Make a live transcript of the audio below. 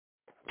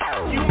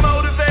You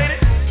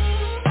motivated?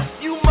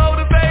 You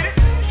motivated?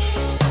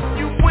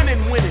 You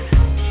winning.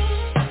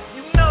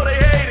 You know they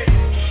hate it.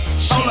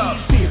 Hold up.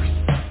 Fierce.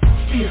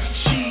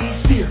 She's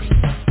fierce.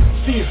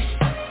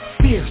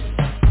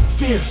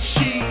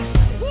 She's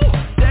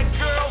that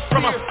girl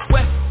from a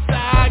west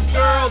side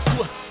girl to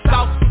a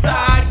south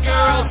side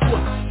girl to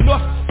a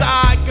north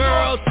side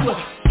girl to a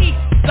east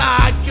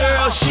side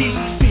girl. She's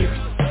fierce.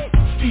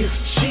 She's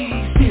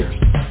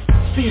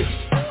fierce.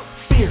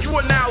 You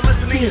are now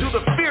listening to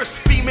the Fierce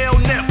Female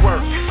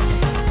Network.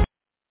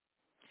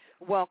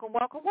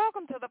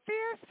 Welcome to the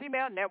Fierce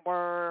Female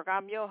Network.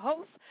 I'm your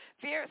host,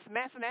 Fierce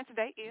Manson, and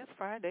today is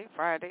Friday,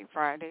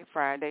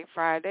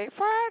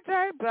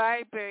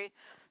 baby.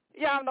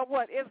 Y'all know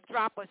what? It's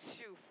Drop a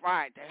Shoe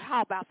Friday.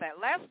 How about that?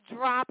 Let's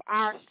drop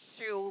our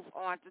shoes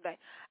on today.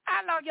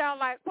 I know y'all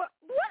like, what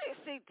is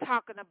she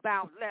talking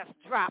about? Let's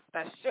drop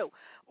the shoe.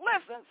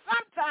 Listen,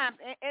 sometimes,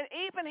 and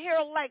even here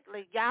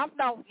lately, y'all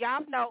know,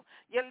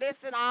 you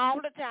listen all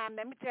the time.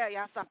 Let me tell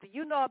y'all something.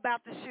 You know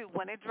about the shoe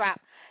when it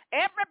drops.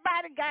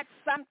 Everybody got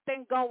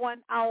something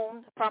going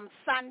on from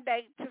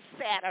Sunday to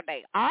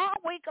Saturday, all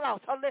week long.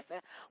 So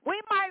listen,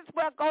 we might as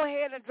well go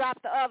ahead and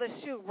drop the other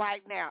shoe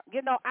right now.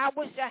 You know, I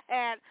wish I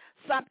had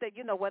something,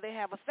 where they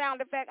have a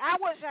sound effect. I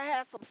wish I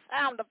had some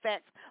sound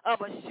effects of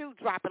a shoe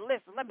dropping.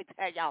 Listen, let me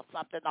tell y'all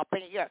something up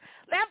in here.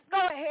 Let's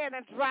go ahead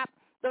and drop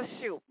the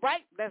shoe,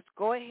 right? Let's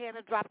go ahead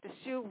and drop the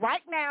shoe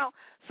right now.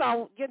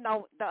 So,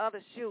 the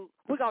other shoe,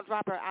 we're going to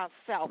drop her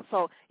ourselves.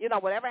 So,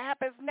 whatever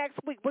happens next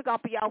week, we're going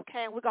to be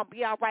okay and we're going to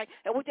be all right.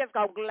 And we're just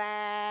going to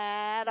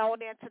glide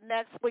on into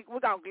next week. We're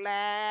going to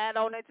glide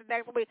on into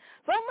next week.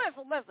 So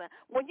listen,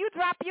 when you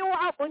drop your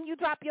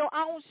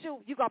own shoe,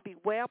 you're going to be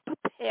well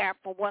prepared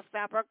for what's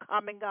ever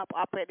coming up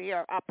in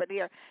here.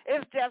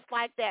 It's just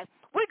like that.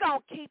 We're going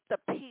to keep the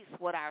peace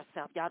with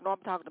ourselves. Y'all know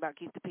I'm talking about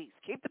keep the peace.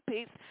 Keep the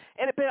peace.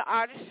 Independent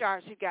artist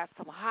Shar, she got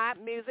some hot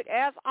music.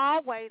 As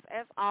always,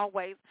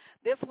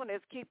 this one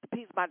is Keep the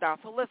Peace, my dog.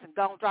 So listen,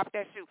 go and drop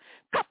that shoe.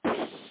 Drop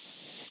that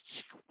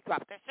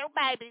shoe,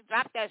 baby.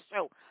 Drop that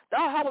shoe.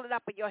 Don't hold it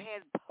up in your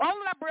hands.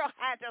 Hold it up real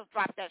high. Just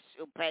drop that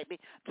shoe, baby.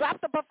 Drop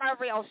the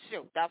proverbial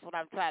shoe. That's what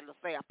I'm trying to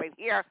say up in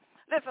here.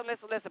 Listen.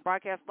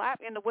 Broadcast live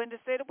in the Windy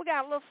City. We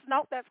got a little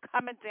snow that's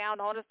coming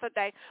down on us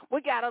today.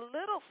 We got a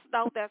little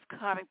snow that's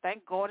coming.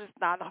 Thank God it's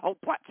not a whole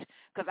bunch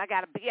because I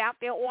got to be out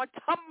there on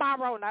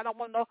tomorrow, and I don't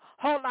want no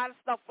whole lot of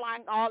stuff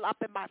flying all up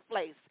in my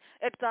face.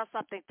 It does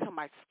something to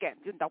my skin.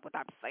 You know what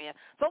I'm saying.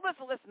 So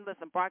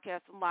listen.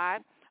 Broadcasting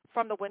live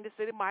from the Windy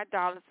City, my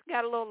darlings.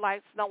 Got a little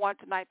light snow on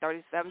tonight,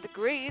 37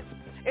 degrees.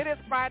 It is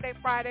Friday.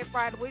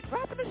 We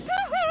dropping the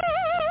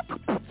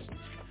shoe.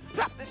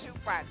 Drop the shoe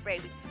Friday,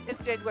 baby. It's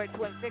January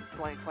 26,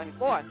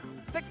 2024,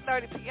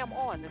 6:30 p.m.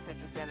 on the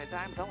Central Standard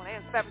Time Zone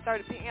and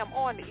 7:30 p.m.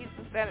 on the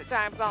Eastern Standard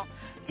Time Zone.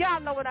 Y'all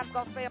know what I'm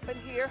going to say up in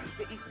here.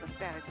 The Eastern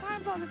Standard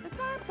Time Zone is the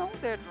time zone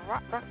that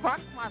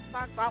rocks my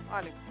socks off,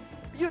 honey.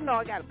 You know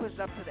I got to push it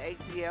up to the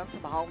ATL, to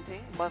my home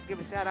team. Must give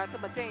a shout-out to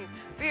my team,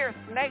 Fierce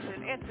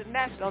Nation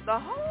International, the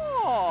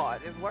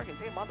hardest working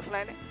team on the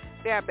planet.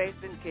 They are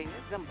based in Kenya,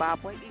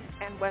 Zimbabwe, East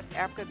and West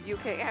Africa, the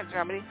UK, and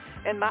Germany,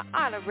 and my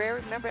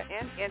honorary member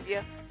in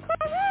India.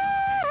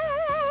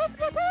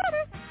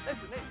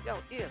 Listen, this show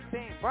is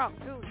being brought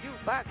to you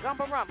by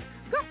Gumba Rum.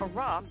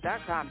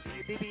 GumbaRum.com,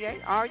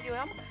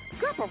 GUBBARUM,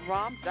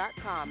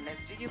 GumbaRum.com. That's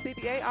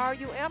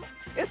GUBBARUM.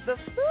 It's the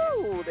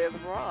smoothest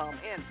rum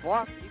in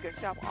Boston. You can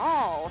shop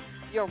all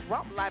your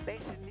rum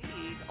libation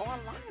needs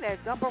online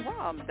at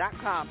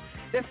GumbaRum.com.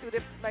 There's two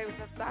different flavors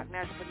in stock,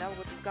 natural vanilla,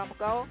 which is Gumba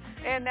Gold,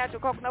 and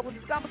natural coconut, which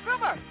is Gumba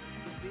Silver.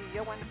 The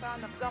CEO and the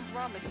founder of Gumba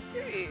Rum is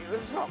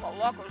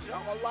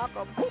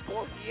Shamalaka,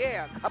 Poopo.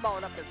 Yeah, come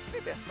on up and see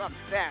this from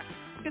that.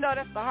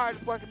 That's the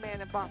hardest working man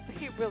in Boston.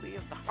 He really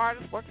is the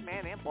hardest working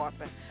man in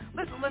Boston.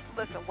 Listen.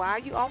 Why are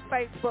you on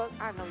Facebook?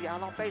 I know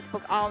y'all on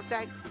Facebook all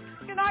day.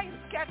 I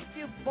used to catch a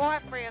few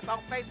boyfriends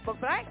on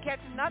Facebook, but I ain't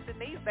catching nothing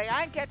these days.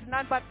 I ain't catching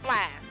nothing but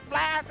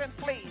flies and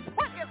fleas.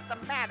 What is the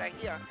matter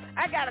here?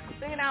 I got to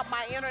clean out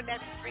my internet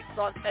streaks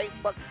on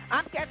Facebook.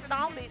 I'm catching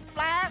all these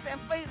flies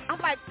and fleas. I'm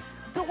like,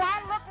 do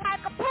I look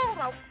like a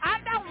poodle? I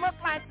don't look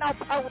like no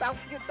poodle.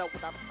 You know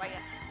what I'm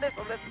saying.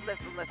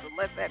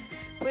 Listen.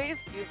 Please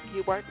use the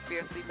keyword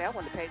Fierce Female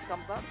when the page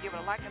comes up. Give it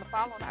a like and a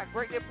follow, and I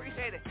greatly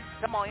appreciate it.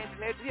 Come on,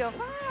 Engineer Jill.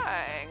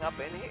 Hang up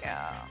in here.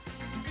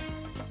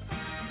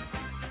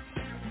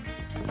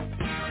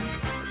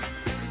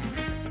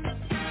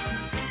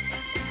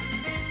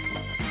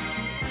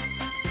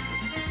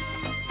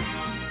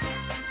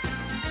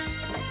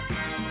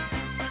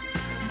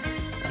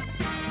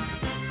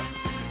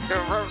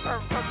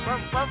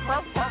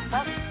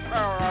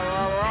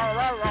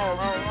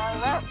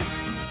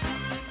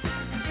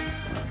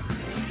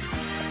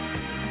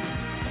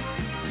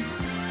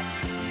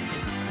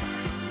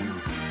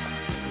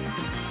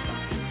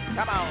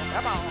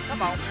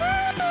 Come on.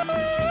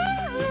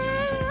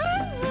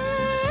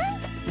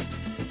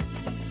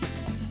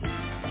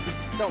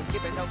 Don't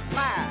give it no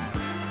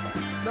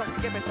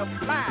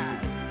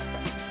flies.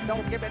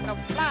 Don't give it no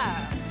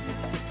flies.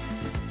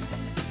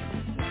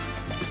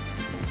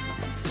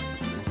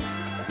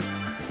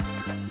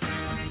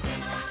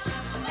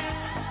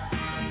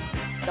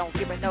 Don't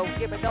give it, no,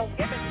 give it, don't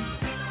give it.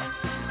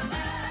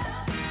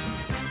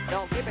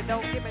 Don't give it,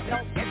 don't give it,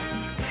 don't give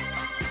it.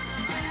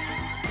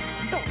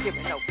 Don't give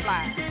it no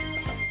fly.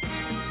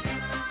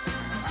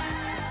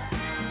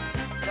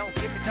 Don't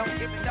give it, don't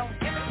give it, don't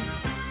give it.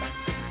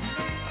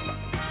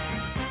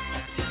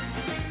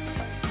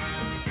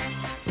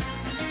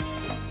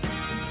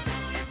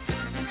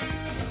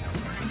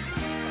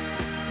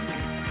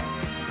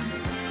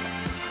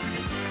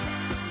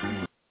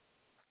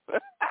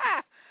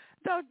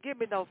 Don't give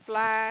me no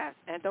flies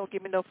and don't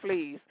give me no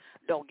fleas.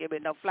 Don't give me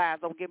no flies,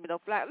 don't give me no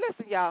flies.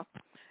 Listen, y'all.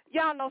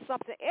 Y'all know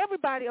something.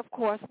 Everybody, of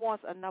course,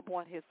 wants a number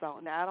one hit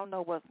song. Now, I don't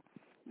know what's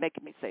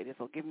making me say this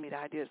or giving me the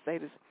idea to say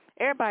this.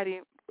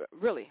 Everybody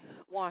really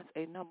wants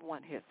a number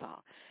one hit song.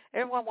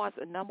 Everyone wants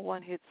a number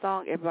one hit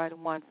song. Everybody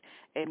wants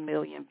a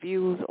million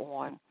views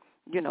on,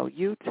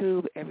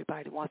 YouTube.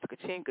 Everybody wants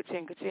ka-ching,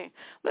 ka-ching, ka-ching.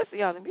 Listen,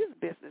 y'all, the music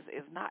business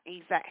is not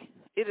easy.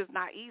 It is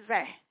not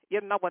easy.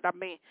 You know what I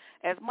mean?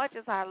 As much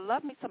as I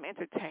love me some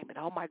entertainment,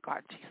 oh, my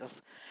God, Jesus.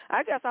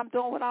 I guess I'm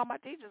doing what all my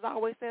teachers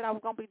always said I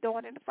was going to be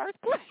doing in the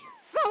first place.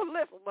 So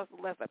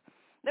listen.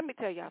 Let me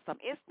tell y'all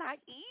something. It's not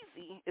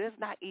easy. It is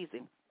not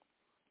easy.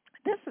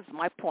 This is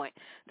my point.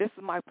 This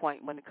is my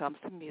point when it comes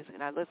to music.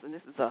 Now, listen,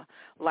 this is a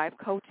life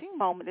coaching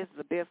moment. This is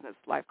a business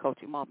life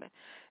coaching moment.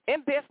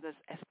 In business,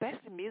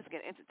 especially music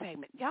and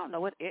entertainment, y'all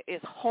know it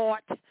is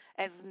hard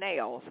as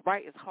nails,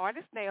 right? It's hard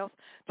as nails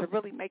to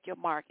really make your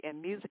mark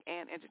in music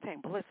and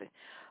entertainment. But listen,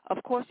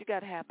 of course, you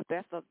got to have the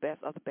best of the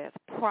best of the best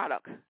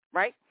product,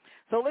 right?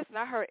 So listen,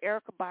 I heard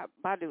Erykah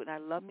Badu, and I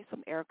love me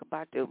some Erykah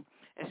Badu,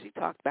 and she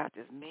talked about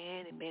this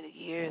many, many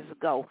years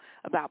ago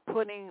about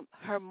putting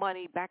her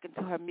money back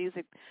into her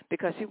music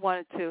because she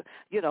wanted to,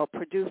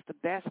 produce the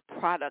best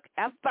product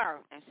ever,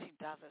 and she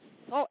does it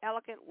so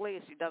elegantly,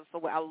 and she does it so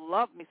well. I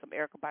love me some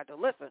Erykah Badu.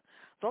 Listen,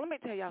 so let me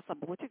tell y'all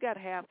something. What you got to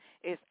have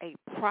is a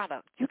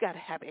product. You got to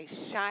have a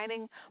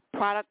shining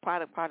product.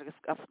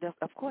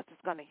 Of course,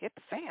 it's going to hit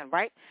the fan,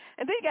 right?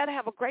 And then you got to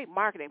have a great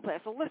marketing plan.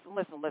 So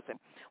listen.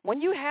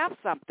 When you have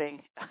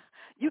something,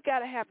 you got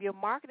to have your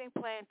marketing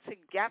plan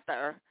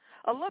together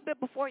a little bit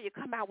before you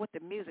come out with the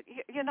music,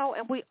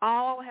 and we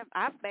all have.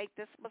 I've made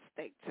this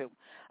mistake too,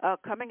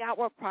 coming out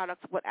with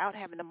products without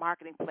having the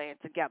marketing plan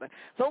together.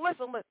 So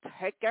listen,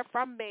 take it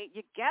from me.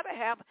 You got to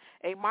have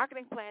a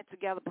marketing plan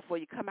together before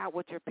you come out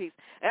with your piece.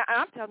 And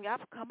I'm telling you,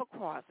 I've come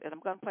across, and I'm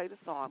going to play the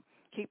song,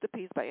 Keep the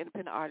Peace by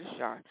independent artist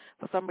Shar.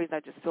 For some reason,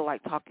 I just feel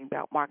like talking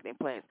about marketing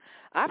plans.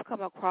 I've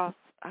come across,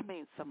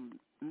 some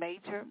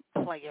major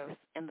players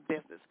in the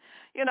business,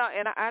 and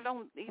I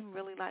don't even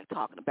really like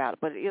talking about it,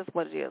 but it is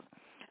what it is.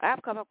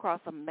 I've come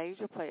across some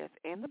major players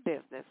in the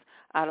business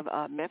out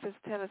of Memphis,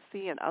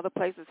 Tennessee, and other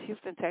places,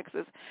 Houston,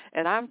 Texas,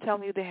 and I'm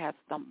telling you they have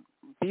some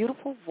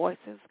beautiful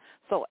voices,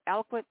 so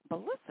eloquent. But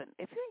listen,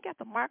 if you ain't got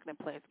the marketing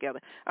plan together,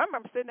 I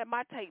remember sitting at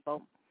my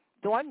table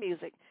doing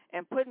music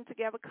and putting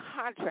together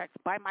contracts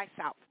by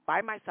myself.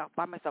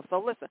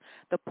 So listen,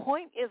 the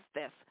point is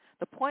this.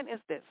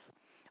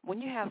 When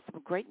you have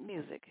some great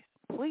music,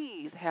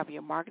 please have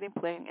your marketing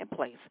plan in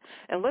place.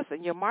 And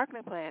listen, your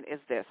marketing plan is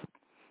this.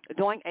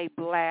 Doing a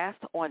blast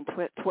on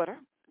Twitter,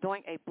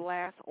 doing a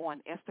blast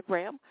on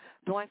Instagram,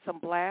 doing some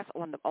blasts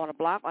on a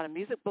blog, on a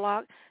music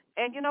blog.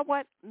 And you know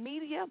what?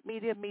 Media.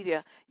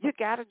 You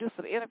got to do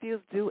some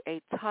interviews, do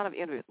a ton of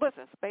interviews.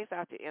 Listen, space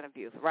out your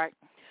interviews, right?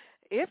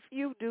 If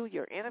you do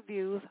your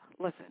interviews,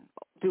 listen,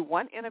 do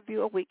one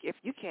interview a week if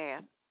you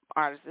can.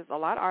 A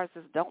lot of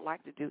artists don't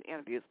like to do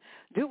interviews.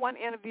 Do one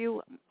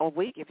interview a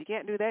week. If you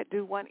can't do that,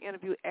 do one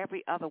interview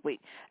every other week,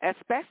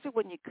 especially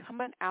when you're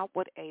coming out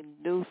with a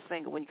new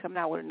single,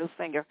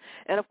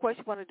 And, of course,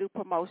 you want to do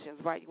promotions,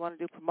 right? You want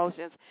to do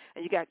promotions,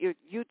 and you got your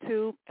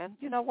YouTube. And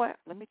you know what?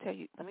 Let me tell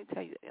you a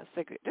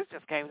secret. This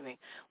just came to me.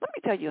 Let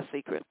me tell you a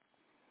secret.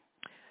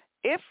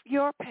 If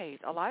your page,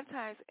 a lot of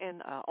times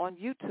on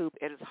YouTube,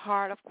 it is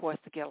hard, of course,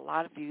 to get a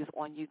lot of views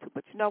on YouTube.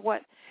 But you know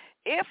what?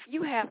 If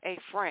you have a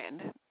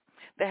friend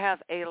that has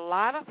a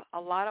lot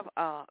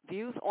of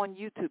views on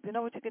YouTube, you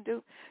know what you can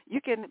do?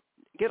 You can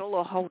get a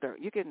little holder.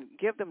 You can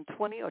give them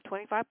 $20 or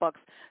 $25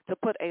 to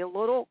put a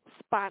little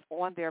spot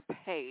on their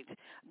page.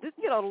 A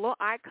little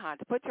icon,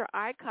 to put your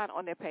icon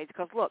on their page.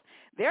 Because, look,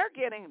 they're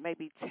getting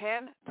maybe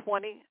 10,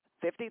 20,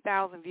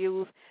 50,000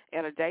 views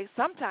in a day.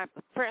 Sometimes,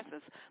 for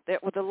instance,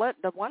 with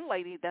the one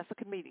lady that's a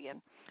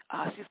comedian,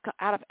 she's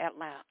out of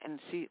Atlanta, and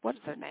what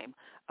is her name?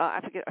 I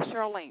forget,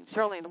 Charlene,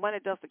 the one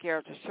that does the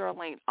character,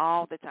 Charlene,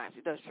 all the time.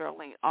 She does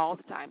Charlene all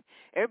the time.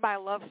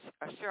 Everybody loves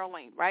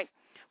Charlene, right?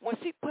 When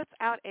she puts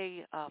out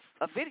a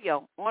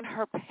video on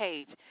her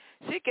page,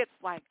 she gets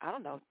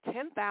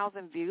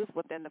 10,000 views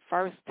within the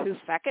first 2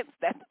 seconds.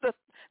 That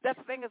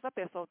thing is up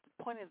there. So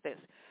the point is this.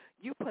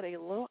 You put a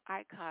little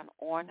icon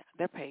on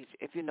their page.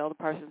 If you know the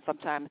person,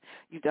 sometimes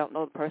you don't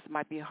know the person,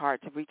 might be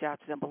hard to reach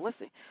out to them. But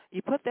listen,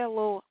 you put their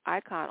little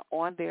icon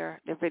on their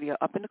video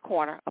up in the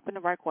corner, up in the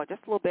right corner,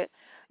 just a little bit.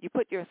 You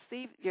put your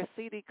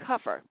CD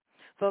cover.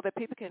 so that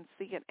people can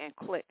see it and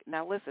click.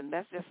 Now, listen,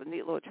 that's just a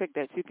neat little trick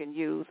that you can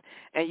use,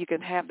 and you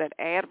can have that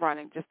ad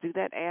running. Just do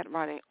that ad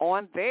running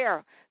on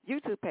their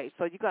YouTube page.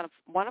 So you're going to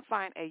want to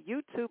find a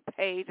YouTube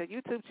page, a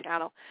YouTube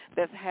channel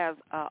that has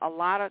a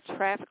lot of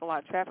traffic.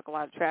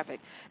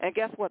 And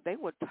guess what? They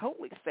would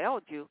totally sell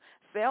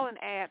an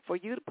ad for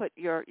you to put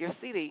your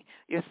CD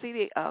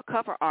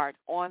cover art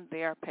on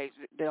their page.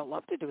 They'll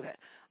love to do that.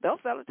 They'll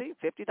sell it to you,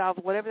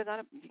 $50, whatever they're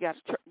gonna. You got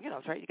to, you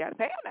got to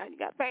pay them now. You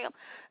got to pay them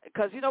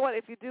because you know what?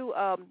 If you do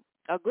a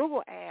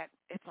Google ad,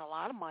 it's a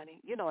lot of money.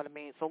 You know what I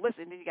mean? So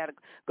listen, then you got to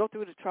go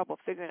through the trouble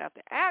of figuring out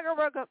the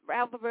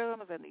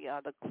algorithms and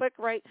the click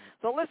rate.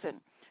 So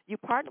listen, you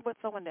partner with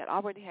someone that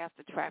already has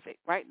the traffic,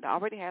 right? That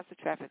already has the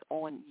traffic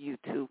on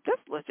YouTube.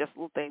 Just a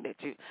little thing that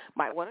you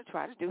might want to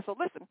try to do. So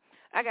listen,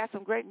 I got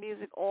some great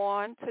music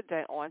on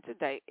today.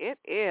 It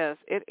is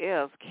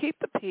Keep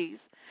the Peace,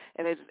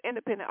 and it's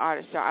independent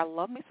artist Shar. I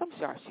love me some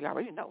Shar. She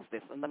already knows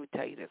this, and let me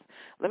tell you this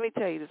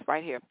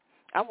right here.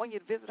 I want you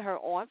to visit her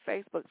on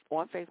Facebook.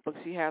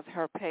 She has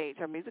her page,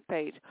 her music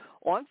page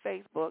on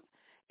Facebook.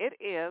 It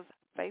is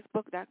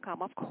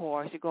Facebook.com, of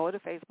course. You go to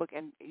Facebook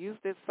and use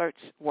this search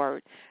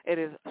word. It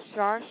is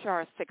Shar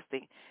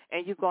 60,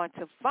 and you're going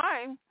to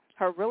find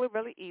her really,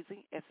 really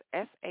easy. It's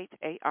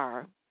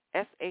SHAR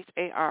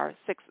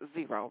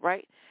 60,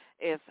 right?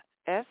 It's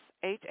SHAR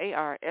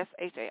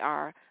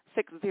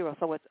 60.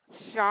 So it's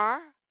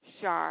Shar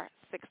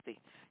 60.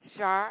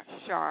 Shar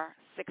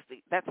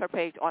 60. That's her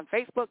page on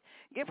Facebook.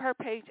 Give her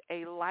page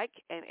a like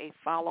and a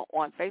follow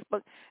on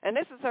Facebook. And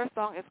this is her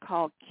song. It's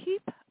called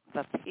Keep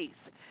the Peace.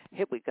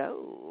 Here we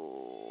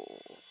go.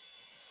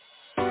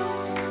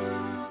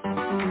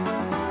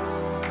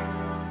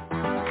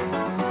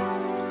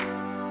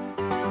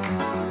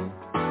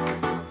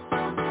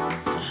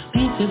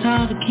 Peace is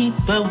hard to keep,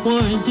 but war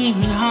is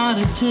even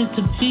harder to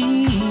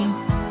defeat.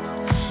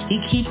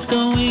 It keeps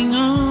going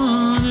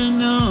on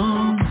and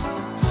on.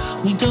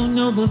 We don't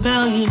know the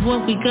value of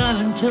what we got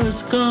until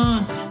it's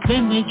gone.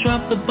 Then they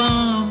drop the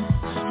bomb,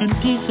 and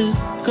peace is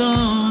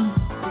gone.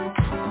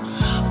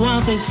 While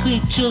they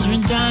sleep,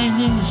 children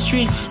dying in the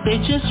street. They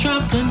just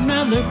dropped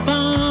another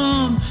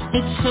bomb.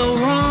 It's so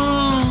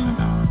wrong.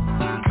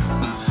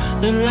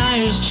 The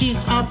liars, cheats,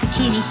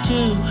 opportunists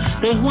too.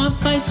 They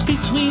want fights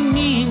between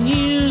me and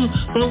you,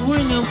 but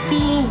we're no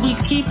fool. We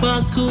keep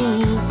our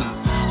cool.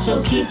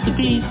 So keep the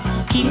peace,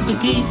 keep the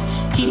peace,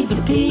 keep the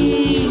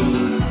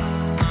peace.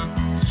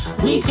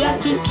 We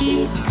got to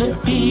keep the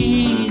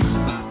peace.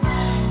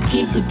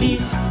 Keep the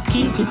peace,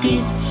 keep the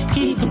peace,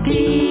 keep the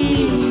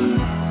peace.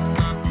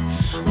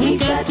 We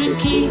got to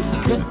keep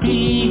the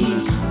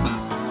peace.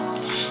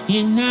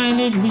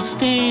 United we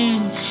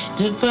stand,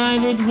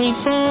 divided we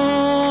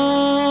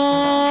fall.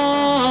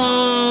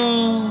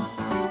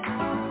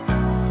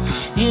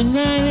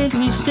 United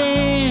we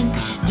stand,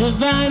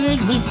 divided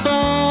we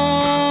fall.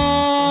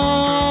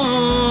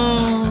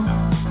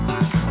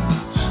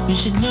 We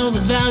should know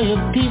the value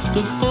of peace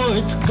before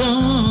it's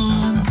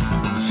gone.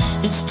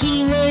 It's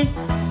too late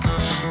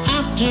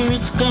after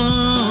it's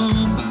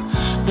gone.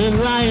 The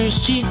liars,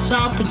 cheats,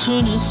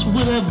 opportunists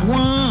would have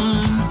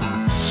won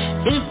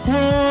if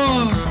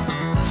war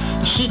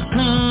should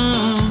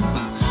come.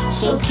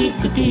 So keep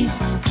the peace,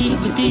 keep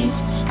the peace,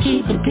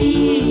 keep the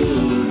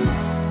peace.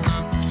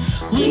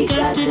 We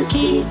got to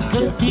keep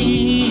the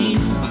peace.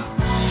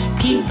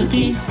 Keep the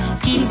peace,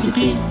 keep the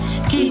peace,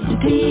 keep the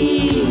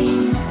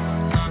peace.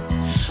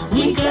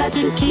 We got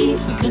to keep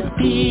the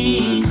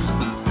peace.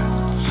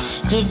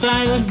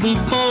 Divided we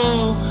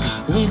fall,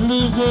 we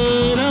lose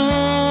it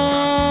all.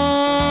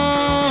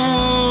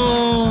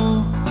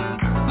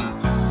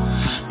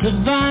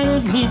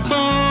 Divided we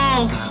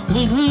fall,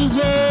 we lose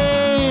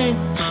it.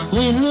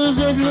 We lose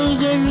it,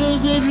 lose it,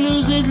 lose it,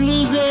 lose it,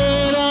 lose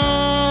it all.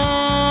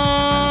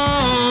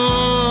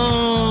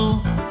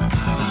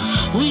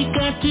 We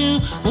got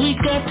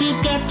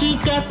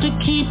to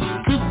keep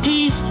the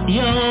peace,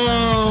 yo.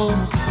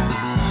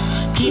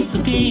 Keep the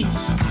peace,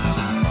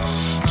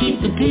 keep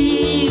the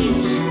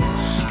peace,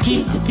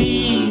 keep the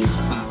peace.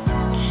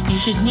 You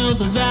should know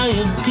the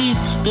value of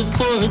peace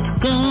before it's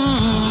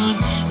gone.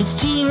 It's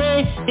too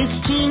late,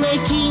 it's too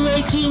late, too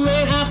late, too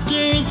late after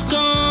it's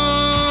gone.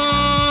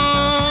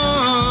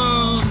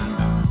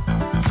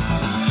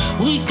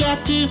 We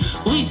got to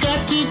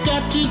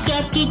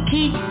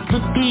keep the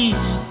peace.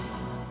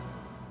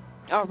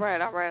 All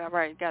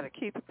right. You got to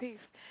keep the peace.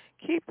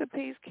 Keep the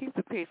peace, keep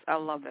the peace. I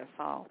love that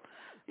song.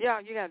 Yeah,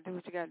 you got to do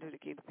what you got to do to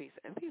keep the peace.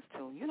 And peace,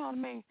 too. You know what I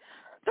mean?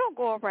 Don't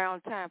go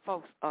around tying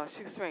folks'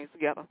 shoestrings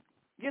together.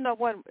 You know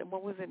what?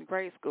 When we was in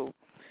grade school,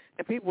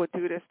 and people would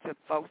do this to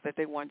folks that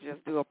they want to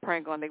just do a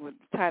prank on, they would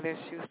tie their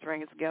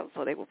shoestrings together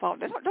so they would fall.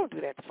 Don't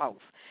do that to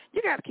folks.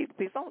 You got to keep the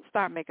peace. Don't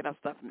start making up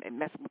stuff and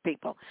messing with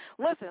people.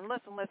 Listen.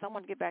 I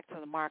want to get back to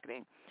the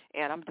marketing,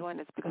 and I'm doing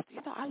this because,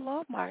 I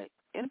love my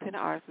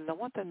independent artists. I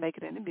want them to make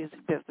it in the music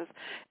business.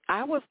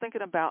 I was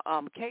thinking about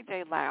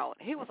KJ Loud.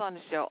 He was on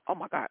the show, oh,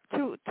 my God,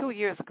 two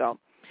years ago.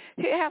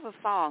 He has a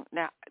song.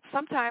 Now,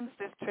 sometimes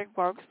this trick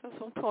works.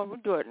 Sometimes we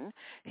do it.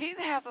 He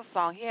had a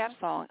song,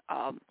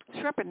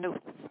 Shrimp and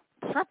Noodles.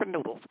 shrimp and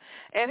noodles.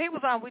 And he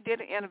was on. We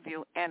did an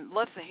interview, and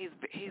listen,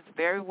 he's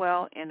very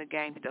well in the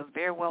game. He does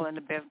very well in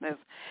the business.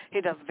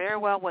 He does very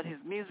well with his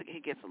music. He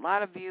gets a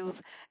lot of views.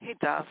 He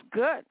does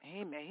good.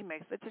 He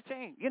makes such a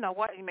change. You know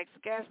what? He makes the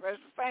cash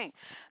register sing.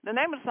 The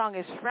name of the song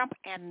is Shrimp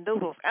and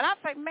Noodles. And I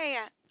say,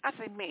 man,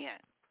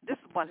 this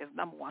is one of his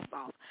number one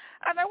songs.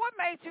 I said, what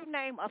made you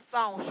name a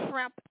song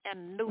Shrimp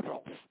and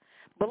Noodles?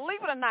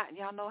 Believe it or not,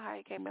 y'all know how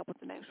he came up with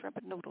the name Shrimp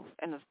and Noodles,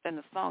 and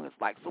the song is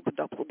like super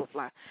dope, super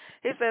fly.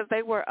 He says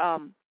they were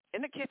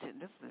in the kitchen.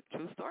 This is a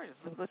true story.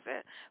 This is what it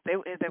said.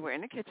 They were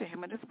in the kitchen,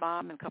 him and his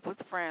mom and a couple of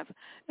his friends,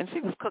 and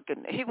she was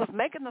cooking. He was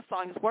making the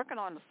song. He was working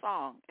on the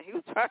song, and he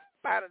was trying to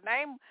find a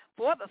name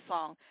for the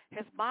song.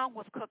 His mom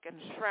was cooking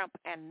shrimp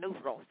and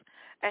noodles,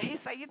 and he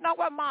said, "You know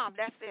what, Mom?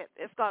 That's it.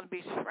 It's going to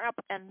be shrimp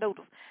and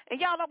noodles."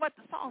 And y'all know what?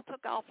 The song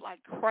took off like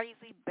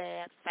crazy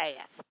bad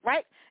fast,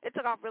 right? It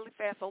took off really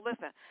fast. So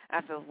listen,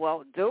 I said,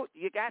 "Well, dude,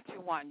 you got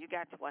you one. You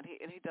got you one."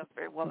 And he does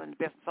very well in the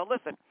business. So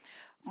listen.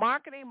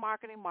 Marketing.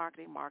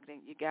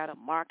 You got to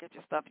market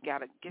your stuff. You got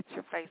to get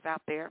your face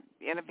out there.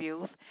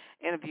 Interviews.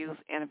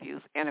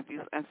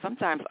 And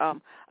sometimes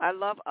I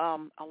love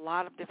a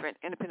lot of different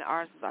independent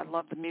artists. I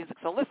love the music.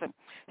 So listen,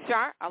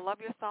 Shar, I love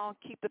your song,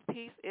 Keep the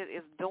Peace. It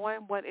is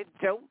doing what it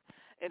do.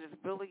 It is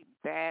really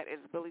bad.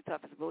 It's really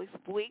tough. It's really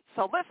sweet.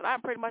 So listen,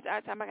 I'm pretty much out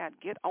of time. I got to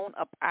get on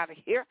up out of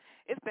here.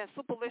 It's been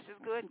superlicious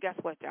good. And guess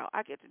what, y'all?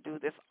 I get to do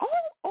this all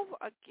over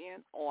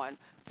again on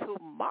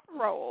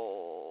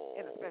tomorrow.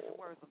 In the special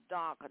words of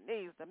Don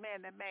Canese, the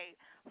man that made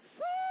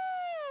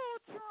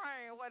Soul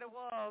Train what it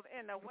was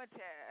in the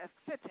winter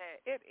city.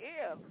 It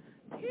is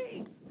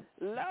peace,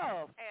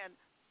 love, and